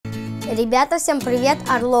Ребята, всем привет!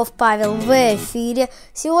 Орлов Павел в эфире.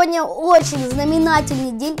 Сегодня очень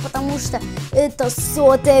знаменательный день, потому что это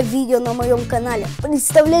 100-е видео на моем канале.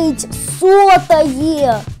 Представляете,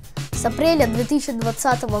 100-е! С апреля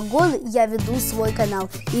 2020 года я веду свой канал.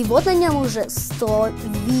 И вот на нем уже 100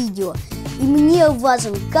 видео. И мне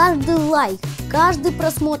важен каждый лайк, каждый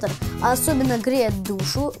просмотр, а особенно греет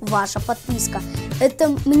душу ваша подписка.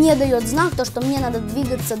 Это мне дает знак, то, что мне надо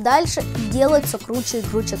двигаться дальше и делать все круче и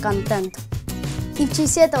круче контент. И в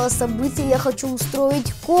честь этого события я хочу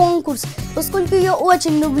устроить конкурс, поскольку я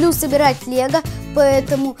очень люблю собирать лего,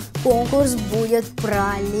 поэтому конкурс будет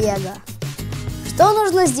про лего. Что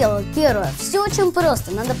нужно сделать? Первое. Все очень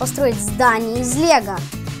просто. Надо построить здание из лего.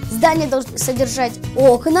 Здание должно содержать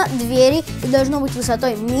окна, двери и должно быть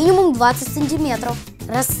высотой минимум 20 сантиметров.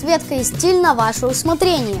 Расцветка и стиль на ваше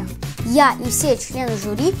усмотрение. Я и все члены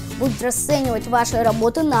жюри будут расценивать ваши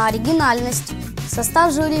работы на оригинальность. В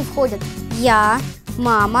состав жюри входят я,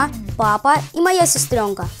 мама, папа и моя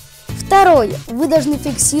сестренка. Второе. Вы должны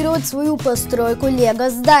фиксировать свою постройку Лего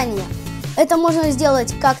Здания. Это можно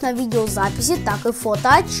сделать как на видеозаписи, так и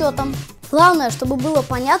фотоотчетом. Главное, чтобы было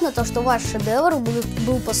понятно то, что ваш шедевр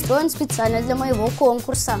был построен специально для моего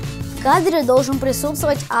конкурса. В кадре должен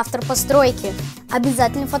присутствовать автор постройки.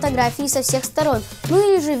 Обязательно фотографии со всех сторон, ну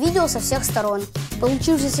или же видео со всех сторон.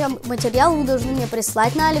 Получившийся материал вы должны мне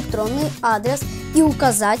прислать на электронный адрес и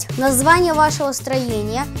указать название вашего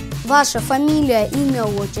строения, ваша фамилия, имя,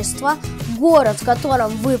 отчество, город, в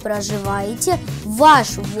котором вы проживаете,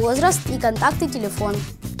 ваш возраст и контакты, телефон.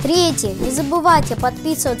 Третье. Не забывайте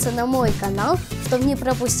подписываться на мой канал, чтобы не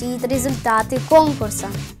пропустить результаты конкурса.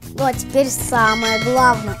 Ну а теперь самое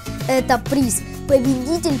главное. Это приз.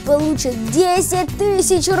 Победитель получит 10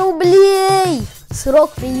 тысяч рублей.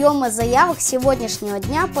 Срок приема заявок с сегодняшнего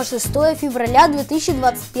дня по 6 февраля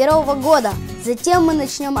 2021 года. Затем мы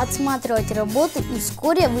начнем отсматривать работы и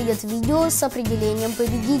вскоре выйдет видео с определением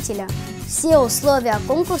победителя. Все условия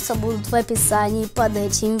конкурса будут в описании под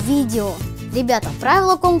этим видео. Ребята,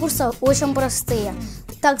 правила конкурса очень простые.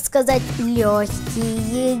 Так сказать,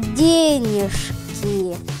 легкие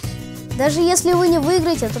денежки. Даже если вы не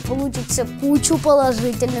выиграете, то получите кучу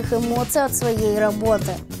положительных эмоций от своей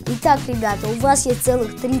работы. Итак, ребята, у вас есть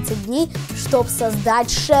целых 30 дней, чтобы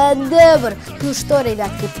создать шедевр. Ну что,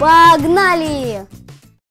 ребятки, погнали!